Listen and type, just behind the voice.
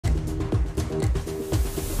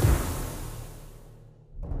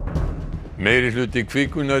Meirihluti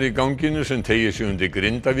kvikunnar í ganginu sem teygir sig undir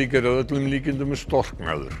Grindavík að öllum líkindum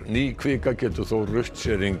storknaður. Ný kvika getur þó rutt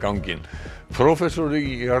sér inn ganginn. Prófessor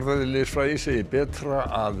í jarðeðlisfræði segir betra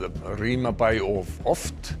að rýma bæ of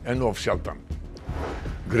oft en of sjaldan.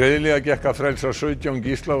 Greiðlega gekk að frelsa 17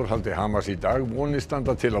 gísla úr haldi Hamas í dag. Vonir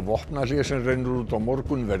standa til að vopnahlés sem rennur út á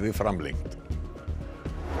morgun verði framlengt.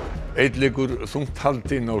 Einn liggur þungt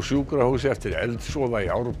haldinn á sjúkrahúsi eftir eldsvoða í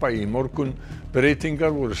Árbæ í morgun.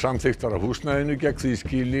 Breytingar voru samþykktar af húsnæðinu gegn því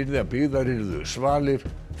skilyrði að byggðar yrðu svalir.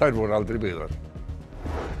 Þær voru aldrei byggðar.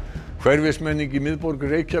 Hverfismenning í miðborg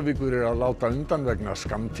Reykjavíkur að láta undan vegna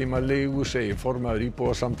skammtímaleigu, segir formaður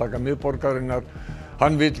íbúasamtaka miðborgarinnar.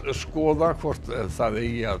 Hann vill skoða hvort það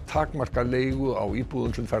eigi að takmarka leigu á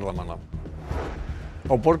íbúðum til ferðamanna.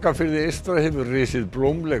 Á Borgarfirði eystra hefur risið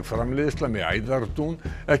blómleg framleiðsla með æðardún.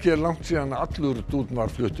 Ekki langt síðan allur dún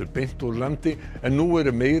var fluttur beint úr landi, en nú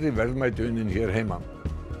eru meiri verðmæti unnin hér heima.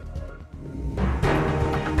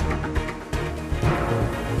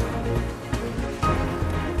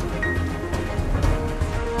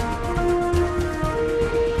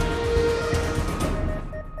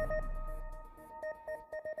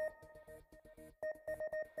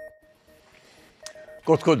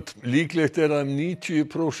 Gott kvöld. Líklegt að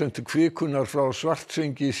 90% kvikunnar frá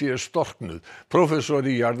Svartsengi sé storknuð. Prófessor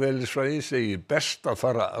í jarðeðlisfræði segir best að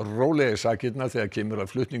fara rólega í sakirnar þegar kemur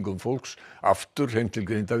að flutningum fólks aftur heim til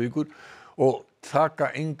Grindavíkur og taka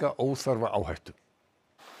enga óþarfa áhættu.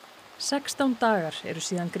 16 dagar eru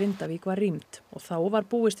síðan Grindavík var rýmt og þá var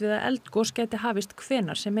búist við að eldgos gæti hafist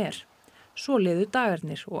hvenær sem er. Svo liðu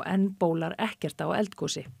dagarnir og enn bólar ekkert á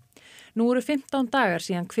eldgosi. Nú eru 15 dagar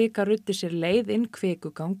síðan kvika ruddi sér leið inn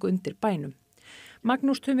kvikugang undir bænum.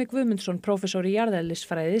 Magnús Tumi Guðmundsson, prófessor í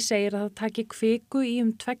jarðeðlisfræði, segir að það taki kviku í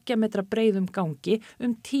 2 metra breiðum gangi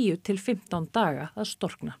 10 til 15 daga að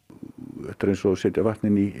storkna. Þetta er eins og að setja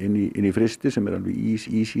vatn inn í fristi sem er alveg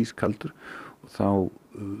ískaldur og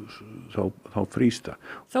þá frýs það.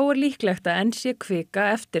 Þó er líklegt að enn sé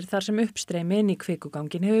kvika eftir þar sem uppstreymi inn í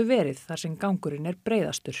kvikugangin hefur verið, þar sem gangurinn er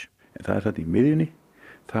breiðastur. En það er þetta í miðjunni.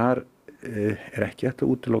 Þar er ekki hægt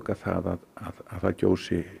að útiloka það að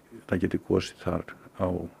það geti gosið þar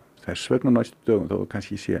á þess vegna næstu dögum, þó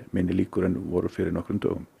kannski sé minni líkur en voru fyrir nokkrum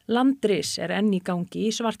dögum. Landris er enn í gangi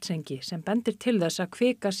í Svartsengi sem bendir til þess að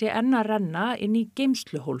kvika sé enn að renna inn í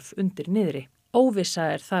geymsluhólf undir niðri.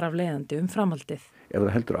 Óvissa er þar af leiðandi framhaldið. Ef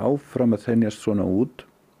það heldur áfram að þenjast svona út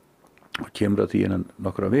og kemur að því innan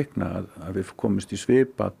nokkra vikna að við komumst í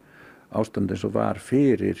svipað ástand eins og var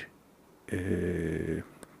fyrir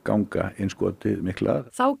ganga innskotið mikla.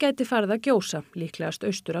 Þá gæti farið að gjósa, líklegast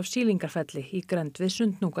austur af Sýlingarfelli í grennd við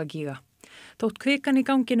Sundhnúkagíga. Þótt kvikan í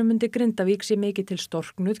ganginu undir Grindavík sé mikið til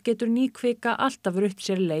storknuð getur ný kvika alltaf rutt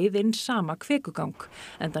sér leið inn sama kvikugang,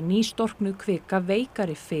 enda ný storknuð kvika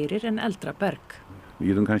veikari fyrir en eldra berg.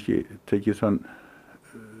 Við getum kannski tekið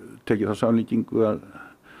þá samlíkingu að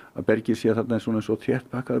bergið sé þarna eins og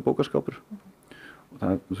þéttpakkaður bókaskápur og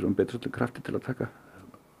það þurfum betra svolítið krafti til að taka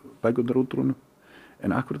bækurnar út úr honum. En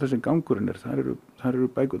akkurat þessi gangurinn þar eru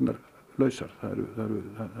bækurnar lausar.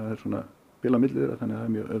 Það er svona bil á milli þeirra, þannig að það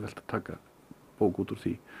er mjög auðvelt að taka bók út úr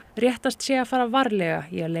því. Réttast sé að fara varlega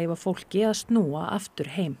í að leyfa fólki að snúa aftur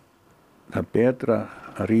heim. Það er betra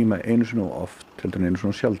að rýma einu sinni of oft heldur en einu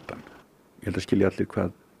sinni sjaldan. Ég held að skilja allir hvað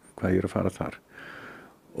ég er að fara þar.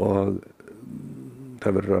 Og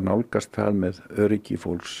það verður að nálgast það með öryggi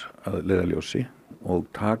fólks að leiðarljósi og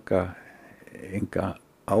taka enga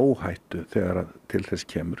áhættu þegar til þess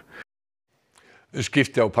kemur.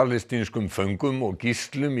 Skipti á palestínskum föngum og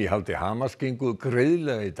gíslum í haldi Hamas gengu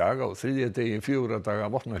greiðlega í dag á 3. degi 4 daga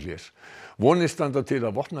vopnahlés. Vonir standa til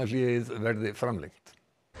að vopnahléið verði framlengt.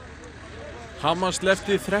 Hamas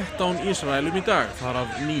sleppti 13 Ísraelum í dag, þar af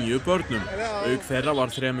 9 börnum. Auk þeirra var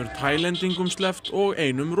 3 Tælendingum sleppt og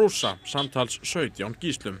 1 Rússa, samtals 17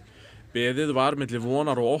 gíslum. Beðið var milli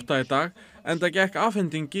vonar og 8 í dag, enda gekk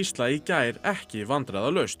afhending gísla í gær ekki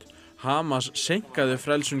vandræðalaust. Hamas seinkaði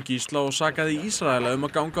frelsun gísla og sakaði Ísraela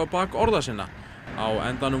að ganga á bak orða sinna. Á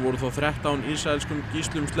endanum voru þó 13 ísraelskum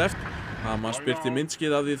gíslum sleppt. Hamas birti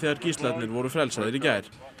myndskeið af því þegar gíslarnir voru frelsaðir í gær.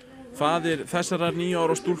 Faðir þessarar 9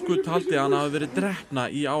 ára stúlku taldi hana hafi verið drepna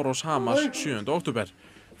í árás Hamas 7. október,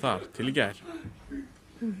 þar til í gær.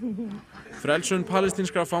 Frelsun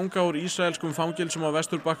palestínskra fanga úr ísraelskum fangelsum á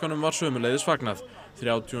Vesturbakkanum var sömuleiðis fagnað.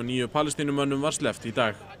 39 palestínumönnum var sleppt í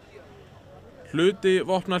dag. Hluti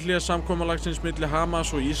vopnahlés samkomulagsins milli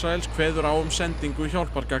Hamas og Ísraels kveður á sendingu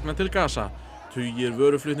hjálpargagna til Gaza. Tugir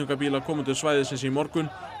vöruflutningabíla komu til svæðisins í morgun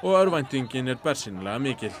og örvæntingin bersýnilega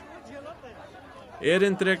mikil.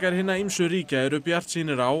 Erindrekar hinna ýmsu ríkja eru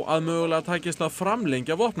bjartsýnir á að mögulega takist að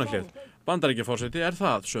framlengja vopnahléð. Bandaríkjaforseti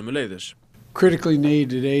það sömuleiðis. Critically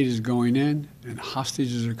needed aid is going in and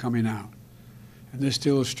hostages are coming out. And this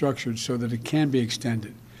deal is structured so that it can be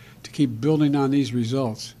extended, to keep building on these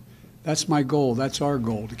results. That's my goal, that's our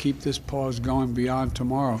goal, to keep this pause going beyond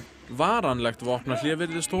tomorrow. Varanlegt vopnahlé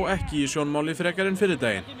virðist þó ekki í sjónmáli frekar en fyrir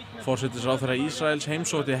daginn. Forsætisráðherra Ísraels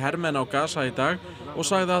heimsótti hermenn á Gaza í dag og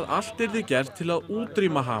sagði að allt yrði gert til að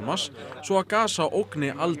útrýma Hamas svo að Gaza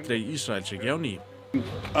ógni aldrei Ísraelsríki á ný.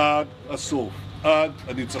 עד הסוף, עד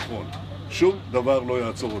הניצחון. שום דבר לא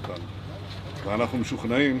יעצור אותנו. ואנחנו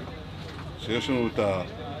משוכנעים שיש לנו את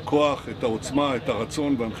הכוח, את העוצמה, את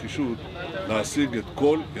הרצון והנחישות להשיג את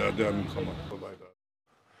כל יעדי המלחמה.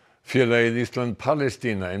 Félagið Ísland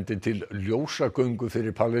Palestína efndi til Ljósagöngu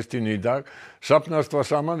fyrir Palestínu í dag. Safnast var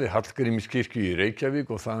saman við Hallgrímskirkju í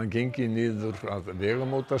Reykjavík og þaðan gengið niður að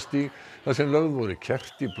vegamótastíg þar sem lögð voru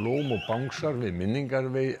kerti, blóm og bangsar við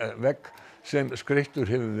minningarvegg sem skreyttur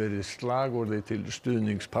hefur verið slagorði til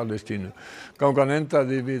stuðnings Palestínu. Gangan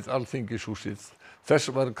endaði við Alþingishúsið.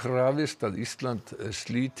 Þess var krafist að Ísland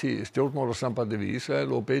slíti stjórnmálasambandi við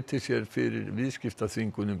Ísrael og beiti sér fyrir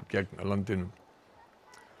viðskiptaþvingunum gegn landinu.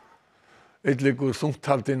 Einn liggur þungt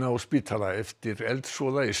haldinn á spítala eftir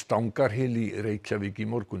eldsvoða í Stangarhyl í Reykjavík í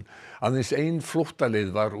morgun. Aðeins ein flóttaleið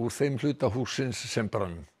var úr þeim hluta hússins sem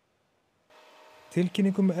brann.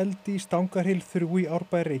 Tilkynningum eld í Stangarhyl Þurfi í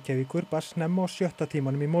Árbæ Reykjavíkur barst snemma á 7.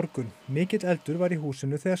 tímanum í morgun. Mikill eldur var í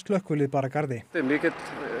húsinu þegar slökkvilið bar að garði. Mikill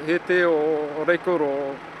hiti og reykur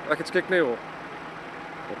og ekkert skyggni og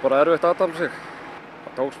bara erfitt að aðtapna sig.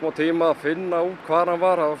 Það tók smá tíma að finna út hvar hann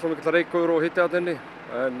var, það var svo mikill reykur og hiti að inni.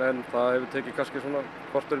 En það hefur tekið kannski svona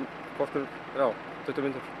kortur, 20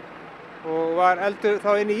 mínútur. Og var eldur þá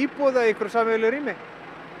inn í íbúð eða einhverju sameiginlegu rými?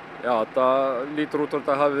 Já, þetta lítur út að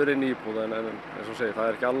þetta hafi verið inn í íbúð en eins og segir, það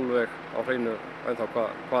er ekki alveg á hreinu ennþá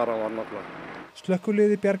hvar hann var náttúrulega.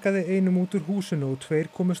 Slökkviliði bjargaði einum út úr húsinu og 2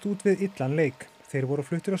 komust út við illan leik. Þeir voru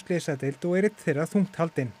fluttir á slysadeild og einn þeirra þungt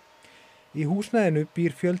haldinn. Í húsnæðinu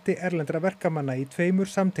býr fjöldi erlendra verkamanna í 2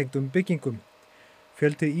 samtengdum byggingum.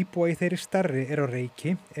 Fjöldi íbúa í þeirri stærri á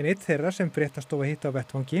Reyki en einn þeirra sem fréttastofa hitti á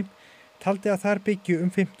vettvangi taldi að þar byggju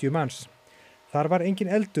 50 manns. Þar var engin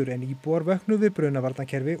eldur en íbúar vöknuðu við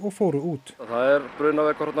brunavarnarkerfi og fóru út. Það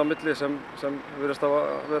brunaveggur þarna á milli sem virðast að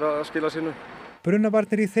vera að skila sínu.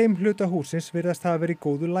 Brunavarnir í þeim hluta hússins virðast hafa verið í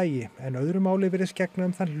góðu lagi en öðru máli virðist gegna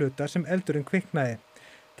þann hluta sem eldurinn kviknaði.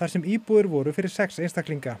 Þar sem íbúðir voru fyrir 6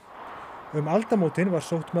 einstaklinga. Aldamótin var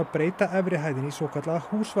sótt að breyta efri hæðin í svokallaða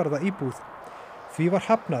húsvarða íbúð. Því var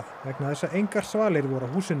hafnað vegna þess að engar svalir voru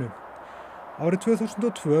á húsinu. Árið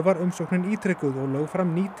 2002 var umsóknin ítrekuð og lögð fram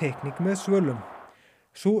ný teikning með svölum.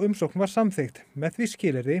 Sú umsókn var samþykkt með því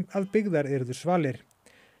skilyrði að byggðar yrðu svalir.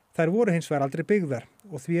 Þær voru hins vegar aldrei byggðar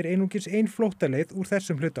og því einungis ein flóttaleið úr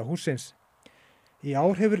þessum hluta hússins. Í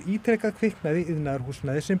ár hefur ítrekað kviknað í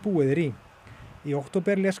iðnaðarhúsnæði sem búið í. Í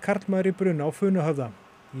október lést karlmaður í bruna á Funuhöfða.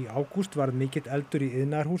 Í ágúst varð mikill eldur í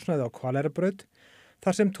iðnaðarhúsnæði á Hvaleyrarbraut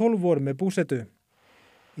þar sem 12 voru með búsetu.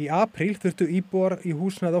 Í apríl þurftu íbúar í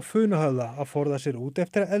húsnæði á Funuhöfða að forða sér út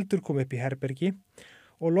eftir að eldur kom upp í herbergi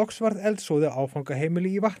og loks varð eldsvoði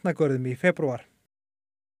áfangaheimili í Vatnagörðum í febrúar.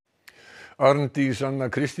 Arndís Anna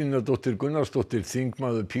Kristínadóttir Gunnarsdóttir,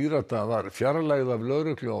 þingmaður Pírata, var fjarlægð af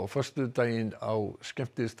lögreglu á föstudaginn á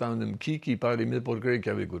skemmtistaðnum Kíkíbar í miðborg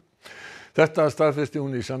Reykjavíkur. Þetta staðfesti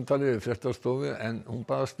hún í samtali við fréttastofu en hún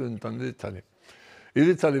baðst undan viðtali. Í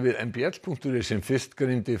viðtali við mbl.is sem fyrst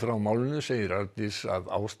greindi frá málinu segir Arndís að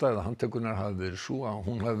ástæða handtökunnar hafi verið sú að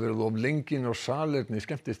hún hafi verið of lengi á salerni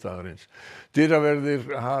skemmtistaðarins.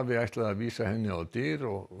 Dyraverðir hafi ætlað að vísa henni á dyr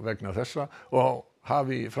og vegna þessa og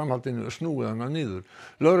hafi í framhaldinu snúið hana niður.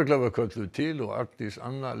 Lögregla var kölluð til og Arndís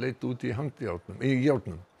Anna leit út í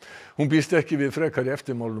járnum. Hún býst ekki við frekari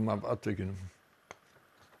eftirmálum af atvikinu.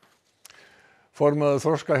 Formaður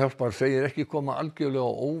Þroskahjálpar segir ekki koma algjörlega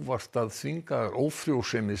á óvart að þvingaðar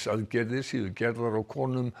ófrjósemisaðgerðir séu gerðar á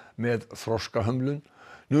konum með þroskahömlun.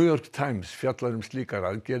 New York Times fjallar slíkar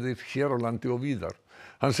aðgerðir hér á landi og víðar.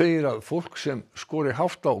 Hann segir að fólk sem skori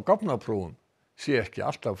hátt á gáfnaprófum sé ekki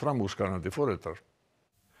alltaf framúrskarandi foreldrar.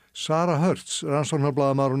 Sara Hurts,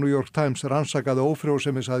 rannsóknarblaðamaður á New York Times, rannsakaði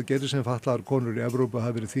ófrjósemisaðgerðir sem fatlaðar konur í Evrópu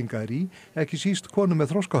hafi verið þvingaðar í, ekki síst konur með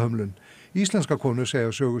þroskahömlun. Íslenska konur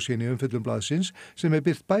segja sögu sín í umfjöllun blaðsins sem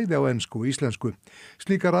birt bæði á ensku og íslensku.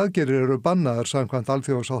 Slíkar aðgerðir eru bannaðar samkvæmt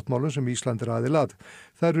alþjóðasáttmálum sem Ísland aðili að.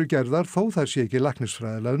 Þær eru gerðar þó þær sé ekki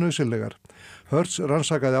læknisfræðilega nauðsynlegar. Hurts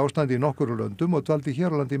rannsakaði ástandi í nokkru löndum og dvaldi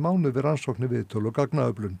hér á landi í mánuð við rannsóknir, viðtöl og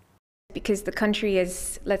gagnaöflun. Because the country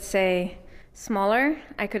is, let's say, smaller,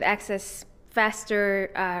 I could access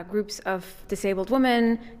faster groups of disabled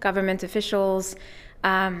women, government officials,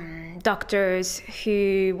 doctors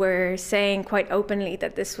who were saying quite openly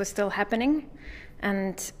that this was still happening.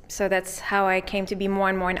 And so that's how I came to be more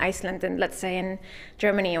and more in Iceland than, let's say, in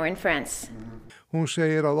Germany or in France. Hún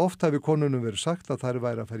segir að oft hafi konunum verið sagt að þær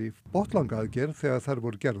væri að fara í botnlangaaðgerð þegar þær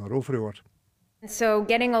voru gerðar ófrjóar. So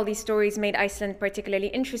getting all these stories made Iceland particularly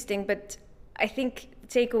interesting, but I think the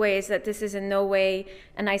takeaway is that this is in no way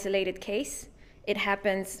an isolated case. It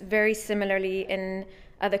happens very similarly in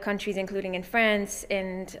other countries, including in France,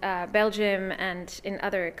 in Belgium, and in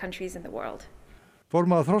other countries in the world.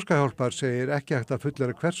 Formaður Þroskahjálpar segir ekki hægt að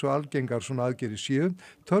fullera hversu algengar svona aðgerðir séu,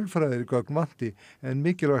 tölfræðir gögn vanti, en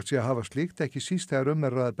mikilvægt sé að hafa slíkt ekki síst þegar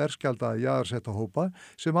er að berskjaldaða jaðarsetta hópa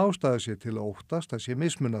sem ástæða sér til að óttast að sé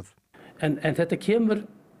mismunað. En þetta kemur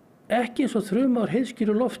ekki eins og þrumar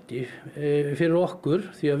heiðskíru lofti fyrir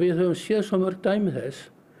okkur, því að við höfum séð svo mörg dæmi þess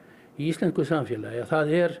í íslensku samfélagi að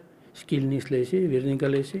það er skilningsleysi,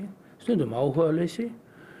 virðingarleysi, stundum áhugaleysi,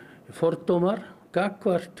 fordómar,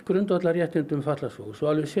 gagnvart grundvallarréttindum fatlaðs fólks og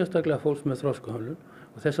alveg sérstaklega fólks með þroskahömlun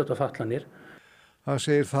og þess að fatlanir. Hann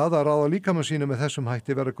segir það að ráða líkamann sínu með þessum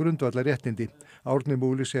hætti vera grundvallarréttindi. Árni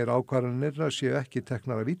Múli segir ákvarðanir að séu ekki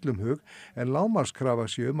teknar af illum hug en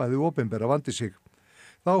lágmarkskrafa séu að hið opinbera vandi sig.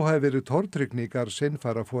 Þá hefur verið tortrygningar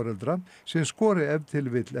seinfæra foreldra sem skori ef til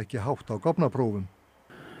vill ekki hátt á gáfnaprófum.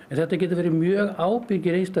 En þetta getur verið mjög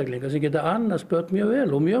ábyrgir einstaklingar sem geta annars börn mjög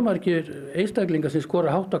vel og mjög margir einstaklingar sem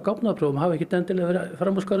skora hátt á gáfnaprófum hafa ekki endilega verið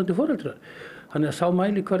framúrskarandi foreldrar. Þannig að sá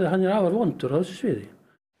mælikvarði hann afar vondur á þessu sviði.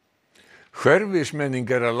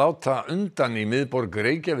 Hverfismenning að láta undan í miðborg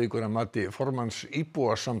Reykjavíkur að mati formanns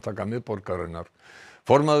íbúasamtaka miðborgarinnar.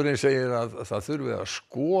 Formaðurinn segir að það þurfi að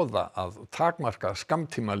skoða að takmarka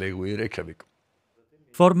skammtímaleigu í Reykjavík.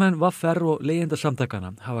 Formenn VR og leigjendasamtakana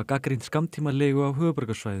hafa gagnrýnt skammtímaleigu á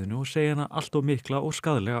höfuðborgarsvæðinu og segja hana allt of mikla og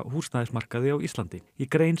skaðlega húsnæðismarkaði á Íslandi. Í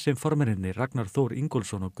grein sem formennirnir Ragnar Þór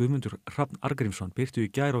Ingólfsson og Guðmundur Hrafn Arngrímsson birtu í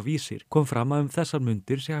gær á Vísir kom fram að þessar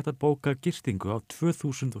mundir sé hægt að bóka gistingu á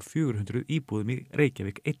 2400 íbúðum í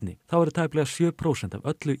Reykjavík einni. Þá eru tæplega 7% af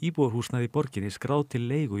öllu íbúðarhúsnæði í borginni skráð til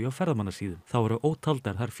leigu á ferðamannasíðum. Þá eru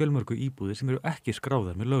ótaldar þær fjölmörgu íbúðir sem eru ekki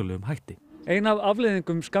skráðar með löglegum hætti. Ein af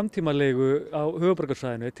afleiðingum skammtímaleigu á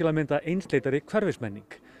höfuðborgarsvæðinu er til að mynda einsleitari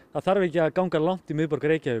hverfismenning. Það þarf ekki að ganga langt í miðborg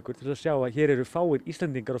Reykjavíkur til að sjá að hér eru fáir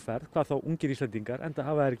Íslendingar á ferð, hvað þá ungir Íslendingar, enda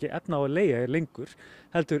hafa þeir ekki efni á að leigja hér lengur,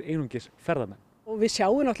 heldur einungis ferðamenn. Og við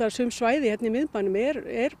sjáum náttúrulega sum svæði hérna í miðbænum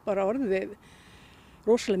er bara orðið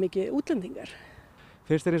rosalega mikið útlendingar.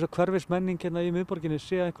 Finnst þér eins og hverfismenning hérna í miðborginni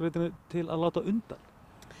sé einhverju til að láta undan?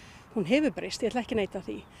 Hún hefur breyst, ég ætla ekki að neita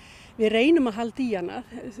því. Við reynum að halda í hana,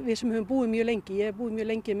 við sem höfum búið mjög lengi, ég hef búið mjög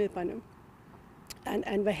lengi í miðbænum.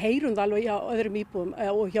 En við heyrum það alveg hjá öðrum íbúðum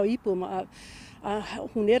og hjá íbúðum að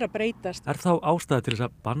hún er að breytast. Er þá ástæða til þess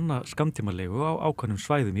að banna skammtímaleigu á ákveðnum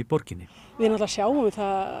svæðum í borginni? Við náttúrulega sjáum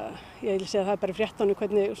það, ég vil segja það er bara fréttanum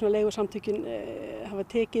hvernig svona leigusamtökin hafa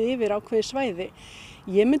tekið yfir ákveðið svæði.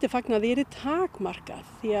 Ég myndi fagna að það er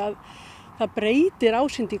takmarkað því að það breytir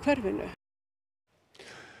ásýnd í hverfinu.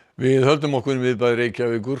 Við höldum okkur við miðbæ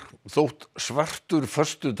Reykjavíkur. Þótt svartur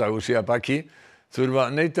föstudagur sé að baki, þurfa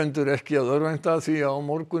neytendur ekki að örvænta því að á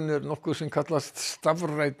morgun er nokkuð sem kallast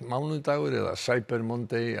stafrænn mánudagur eða Cyber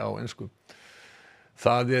Monday á ensku.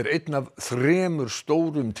 Það er einn af 3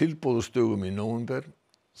 stórum tilboðsdögum í nóvember.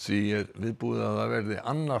 Því er viðbúið að það verði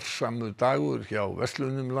annarsamur dagur hjá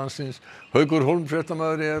verslunum landsins. Haukur Hólm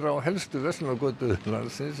fréttamaður er á helstu verslunargötu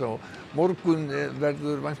landsins og morgun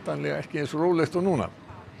verður væntanlega ekki eins rólegt og núna.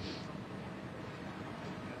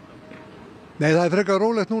 Nei, það er frekar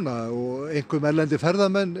rólegt núna og einhverjum erlendi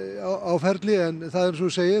ferðamenn á ferli en það er svo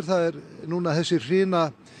segir, það er núna þessi hrina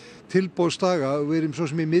tilboðsdaga og við erum svo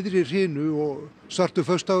sem í miðri hrinu og svartu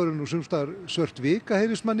föstudagurinn og sumstaðar svört vika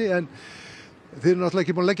heyrist manni en þeir eru náttúrulega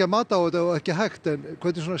ekki búin að leggja mat á þetta og ekki hægt en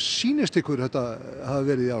hvernig svona sýnist ykkur þetta hafa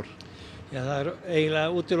verið í ár? Já, það er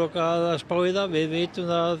eiginlega útilokað að spá í það. Við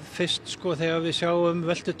vitum það fyrst þegar við sjáum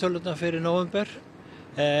veltutölurnar fyrir nóvember.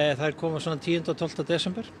 Þær koma svona 10. og 12.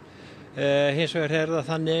 desember. Hins vegar er það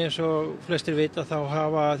þannig eins og flestir vita þá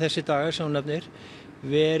hafa þessi dagar sem hún nefnir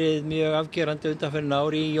verið mjög afgerandi undanfarin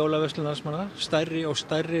ár í jólaverslun landsmanna. Stærri og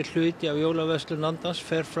stærri hluti af jólaverslun landans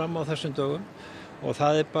fer fram á þessum dögum og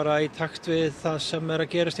það er bara í takt við það sem er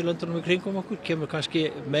að gerast í löndunum í kringum okkur, kemur kannski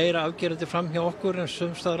meira afgerandi fram hjá okkur en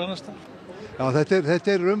sums staðar annars staðar. Já,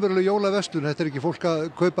 þetta er raunveruleg jólaverslun, þetta er ekki fólk að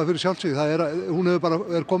kaupa fyrir sjálfsig, hún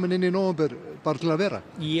er komin inn í nóvember bara til að vera.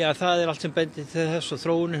 Já, það er allt sem bendir til þess og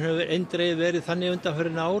þróunin hefur eindregið verið þannig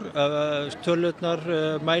undanfarin ár. Tölurnar,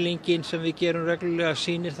 mælingin sem við gerum reglulega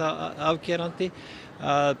sýnir það afgerandi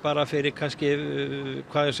að bara fyrir kannski,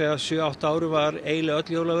 7-8 árum var eiginlega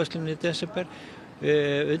öll jólaverslunin í desember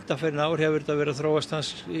Undanfarin ár hefur þetta verið að þróast hans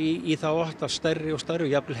í þá átt að stærri og stærri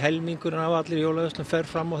og jafnvel helmingurinn af allir jólaverslunum fer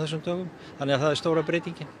fram á þessum dögum. Þannig að það er stóra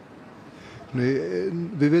breytingin.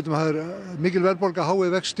 Við vitum að það er mikil verðbólga,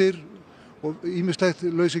 háir vextir og ýmislegt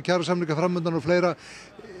lausir kjarasamninga framundan og fleira.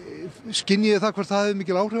 Skynjið það hvort það hefur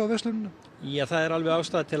mikil áhrif á verslunina? Já, það er alveg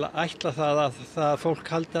ástæða til að ætla það fólk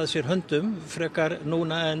haldi að sér höndum frekar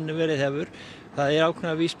núna en verið hefur. Það er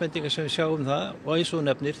ákveðnar vísbendingar sem við sjáum það og eins og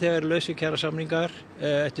nefnir þegar lausir kjarasamningar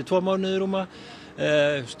eftir 2 mánuði rúma.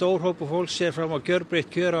 Stór hópur fólk sér fram á gjörbreytt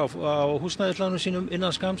kjör á húsnæðislánum sínum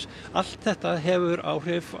innan skamms. Allt þetta hefur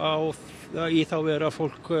áhrif í þá veru að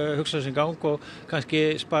fólk hugsa sinn gang og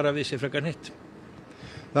kannski spara við sér frekar nýtt.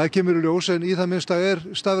 Það kemur í ljós en í það minnsta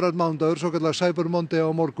stafrænn mánudagur, svokallar Cyber Monday á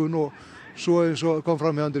morgun og svo eins og kom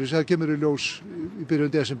fram í Andrís, það kemur í ljós í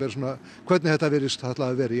byrjun desember svona hvernig þetta virðist ætla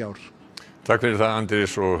að vera í ár. Takk fyrir það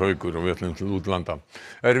Andrés og Haukur og við ætlum til útlanda.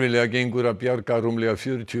 Erfiðlega gengur að bjarga rúmlega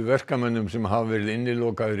 40 verkamönnum sem hafa verið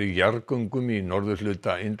innilokaðir í jarðgöngum í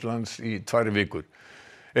norðurhluta Indlands í 2 vikur.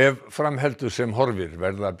 Ef framheldur sem horfir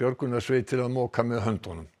verða björgunarsveitir að moka með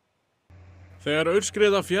höndunum. Þegar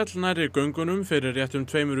aurskriða féll nærri göngunum fyrir réttum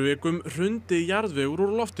 2 vikum hrundi jarðvegur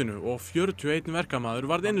úr loftinu og 41 verkamaður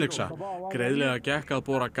varð innlyksa. Greiðlega gekk að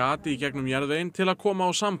bora gati í gegnum jarðveginn til að koma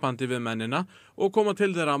á sambandi við mennina og koma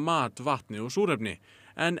til þeirra mat, vatni og súrefni.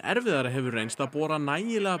 En erfiðara hefur reynst að bora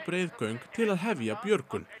nægilega breið göng til að hefja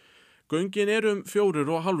björgun. Göngin eru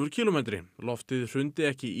 4,5 kílómetri. Loftið hrundi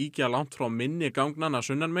ekki íkja langt frá minni gangnanna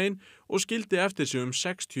sunnanmegin og skildi eftir sig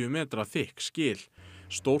 60 metra þykk skil.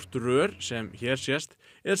 Stórt rör, sem hér sést,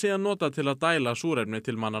 síðan notað til að dæla súrefni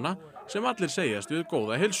til mannana sem allir segjast við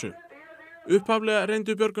góða heilsu. Upphaflega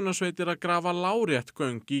reyndu björgunarsveitir að grafa lárétt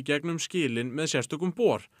göng í gegnum skilin með sérstökum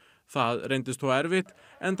bor. Það reyndist þó erfitt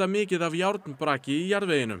enda mikið af járnbraki í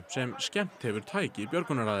jarðveginum sem skemmt hefur tæki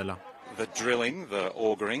björgunaraðila. The drilling, the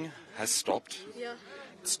augering has stopped.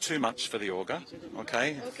 It's too much for the auger,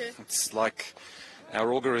 okay? It's like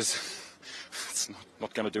our auger is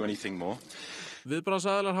not going to do anything more.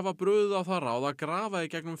 Viðbragðsaðilar hafa brugðið á það ráð að grafa í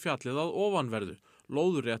gegnum fjallið að ofanverðu,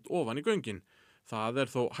 lóðrétt ofan í göngin. Það er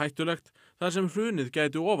þó hættulegt þar sem hrunið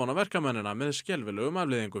gæti ofan á verkamennina með skelfilegum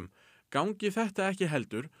afleiðingum. Gangi þetta ekki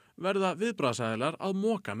heldur verða viðbragðsaðilar að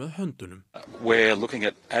moka með höndunum. We're looking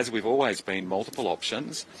at, as we've always been, multiple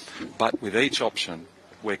options, but with each option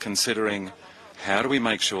we're considering how do we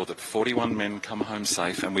make sure that 41 men come home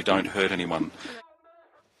safe and we don't hurt anyone.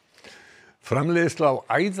 Framleiðsla á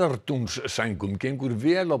æðardúnssængum gengur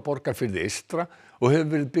vel á Borgarfirði eystra og hefur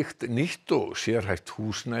verið byggt nýtt og sérhæft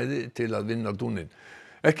húsnæði til að vinna dúninn.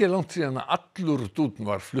 Ekki langt síðan að allur dúnn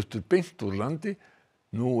var fluttur beint úr landi.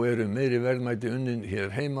 Nú eru meiri verðmæti unnin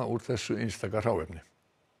hér heima úr þessu einstaka hráefni.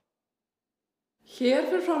 Hér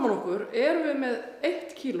fyrir framan okkur erum við með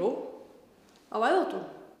 1 kíló af æðardún.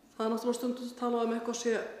 Það er náttúrulega stundum talað um eitthvað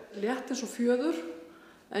sé létt eins og fjöður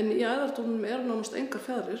en í æðardúnum eru nánast engar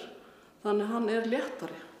fjaðrir. Þannig hann er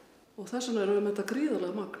léttari og þess vegna erum við með þetta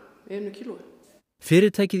gríðarlega magn, 1 kílói.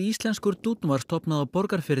 Fyrirtækið Íslenskur dúnn var stofnað á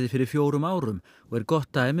Borgarfirði fyrir 4 árum og er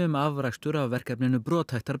gott dæmi afrakstur af verkefninu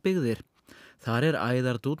brothættar byggðir. Þar er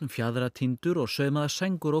æðardúnn, fjaðratíndur og saumaðar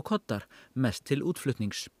sængur og koddar, mest til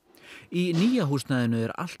útflutnings. Í nýja húsnæðinu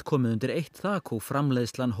er allt komið undir eitt þak og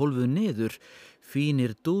framleiðslan hólfuð niður.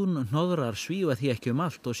 Fínir dúnn hnoðrar svífa því ekki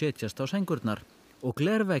allt og setjast á sængurnar. Og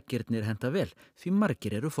glerveggirnir henta vel því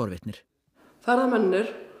margir eru forvitnir. Ferðamennir,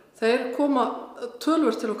 þeir koma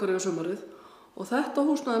töluvert til okkar yfir sumarið og þetta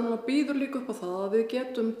húsnæði býður líka upp á það að við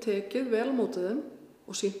getum tekið vel á móti þeim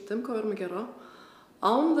og sýnt þeim hvað við erum að gera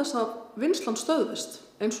án þess að vinnslan stöðvist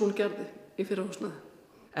eins og hún gerði í fyrra húsnæði.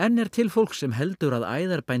 Enn er til fólk sem heldur að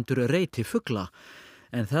æðarbændur reyti fugla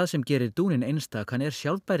en það sem gerir dúninn einstakan er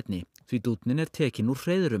sjálfbærni því dúnnin er tekin úr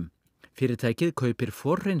hreiðrum. Fyrirtækið kaupir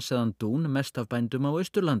forhreinsaðan dún mest af bændum á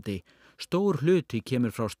Austurlandi. Stór hluti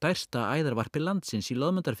kemur frá stærsta æðarvarpi landsins í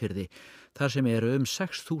Loðmundarfirði, þar sem eru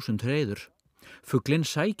 6.000 hreiður. Fuglinn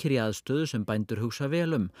sækir í aðstöðu sem bændur hugsa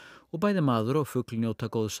vel og bæði maður og fugl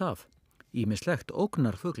njóta góðs af. Ýmislegt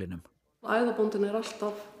ógnar fuglinum. Æðarbóndin er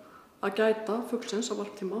alltaf að gæta fuglsins á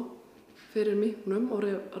varptíma fyrir minknum og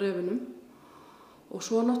refinum og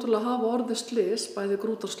svo náttúrulega hafa orðið slys, bæði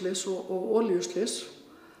grútarslys og olíuslys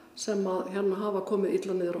sem að hafa komið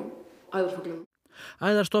illa niður á æðarfuglunum.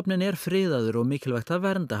 Æðarstofninn er friðaður og mikilvægt að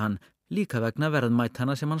vernda hann, líka vegna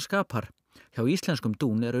verðmætanna sem hann skapar. Hjá íslenskum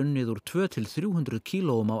dún er unnið úr 200-300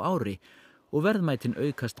 kílóum á ári og verðmætin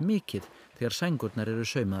aukast mikið þegar sængurnar eru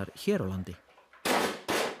saumaðar hér á landi.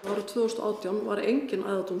 Árið 2018 var engin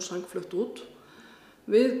æðardúnssæng flutt út.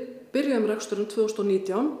 Við byrjuðum reksturinn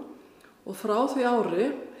 2019 og frá því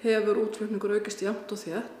ári hefur útflutningur aukist jafnt og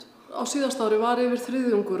þétt á síðasta ári var yfir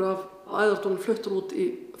þriðjungur af æðardónum fluttur út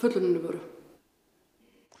í fullununivöru.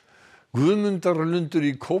 Guðmundarlundur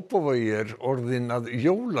í Kópavogi orðinn að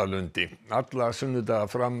jólalundi. Alla sunnudaga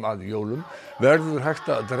fram að jólum verður hægt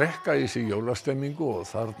að drekka í sig jólastemmingu og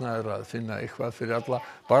þarna að finna eitthvað fyrir alla: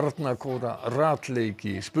 barnakóra,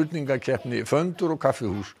 ratleiki, spurningakeppni, föndur og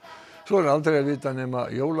kaffihús. Svo aldrei að vita nema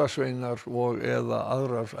jólasveinar og eða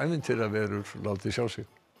aðrar ævintýraverur láti sjá sig.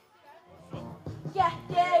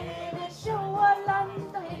 Gekk ég yfir sjó og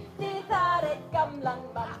land og hitti þar einn gamlan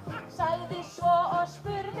mann. Sagði svo og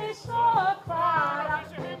spurði svo: hvar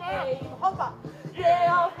áttu heim? Hoppa! Ég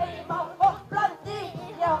á heim á Hopplandi,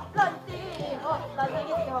 Hopplandi, Hopplandi, ég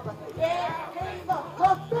get ekki hoppa. Ég heim á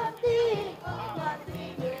Hopplandi, Hopplandi,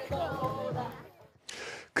 mjög, góða.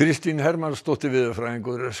 Kristín Hermannsdóttir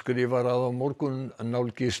veðurfræðingur skrifar að á morgun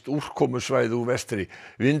nálgist úrkomusvæði úr vestri.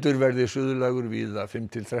 Vindur verði suðlægur víða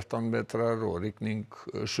 5–13 metrar og rigning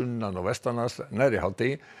sunnan og vestanlands nærri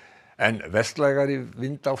hádegi, en vestlægari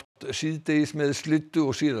vindátt síðdegis með slyddu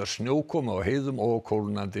og síðar snjókoma á heiðum og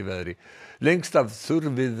kólnandi veðri. Lengst af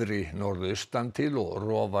þurrviðri norðaustan til og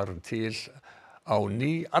rofar til á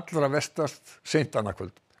ný allra vestast seint annað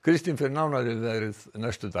kvöld. Kristín fer nánar yfir veðrið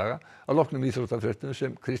næstu daga að loknum íþróttafréttum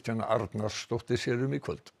sem Kristjana Arnarsdóttir sér í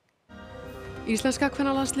kvöld. Íslenska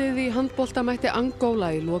kvennalandsliðið í handbolta mætti Angóla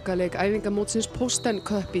í lokaleik æfingamótsins Posten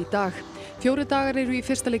Cup í dag. 4 dagar eru í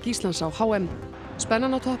fyrsta leik Íslands á HM.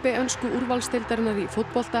 Spennan á toppi ensku úrvalsdeildarinnar í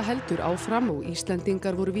fótbolta heldur áfram og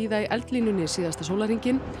Íslendingar voru víða í eldlínunni síðasta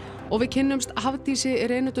sólarhringinn og við kynnumst Hafdísi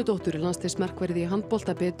Reynudóttur landsliðsmerkverði í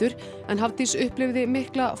handbolta betur, en Hafdís upplifði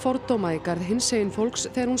mikla fordóma í garð hinsegin fólks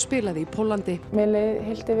þegar hún spilaði í Póllandi. Mér leið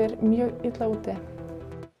heilt yfir mjög illa úti.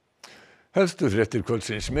 Helstu fréttir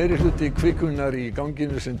kvöldsins: Meirihluti kvikunnar í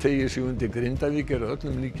ganginu sem teygir sig undir Grindavík að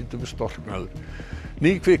öllum líkindum storknaður.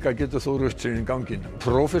 Ný kvika getur þó rutt sér í ganginn.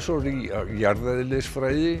 Prófessor í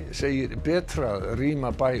jarðeðlisfræði segir betra að rýma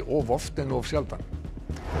bæ of oft en of sjaldan.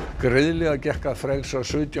 Greiðlega gekk að frelsa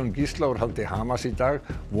 17 gísla úr haldi Hamas í dag.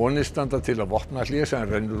 Vonir standa til að vopnahlés sem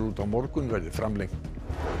rennur út á morgun verði framlengt.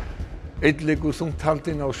 Einn liggur þungt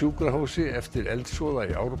haldinn á sjúkrahúsi eftir eldsvoða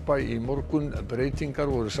í Árbæ í morgun. Breytingar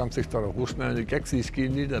voru samþykktar á húsnæðinu gegn því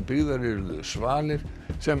skilyrði að byggðar yrðu svalir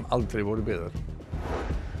sem aldrei voru byggðar.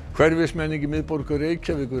 Hverfismenning í miðborg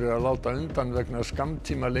Reykjavíkur að láta undan vegna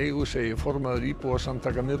skammtímaleigu, segir formaður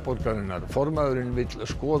íbúasamtaka miðborgarinnar. Formaðurinn vill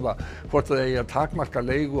skoða hvort það eigi að takmarka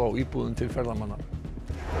leigu á íbúðum til ferðamanna.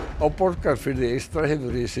 Á Borgarfirði eystra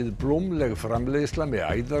hefur risið blómleg framleiðsla með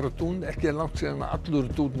æðardún. Ekki er langt síðan að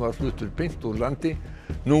allur dún var fluttur beint úr landi.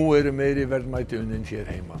 Nú eru meiri verðmæti unnin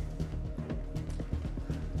hér heima.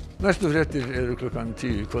 Næstu fréttir eru klukkan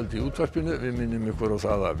 10 í kvöld í útvarpinu. Við minnum ykkur á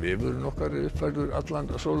það að vefurinn okkar uppfærður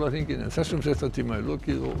allan sólarhringinn, en þessum fréttatíma er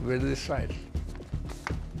lokið og verið sæl.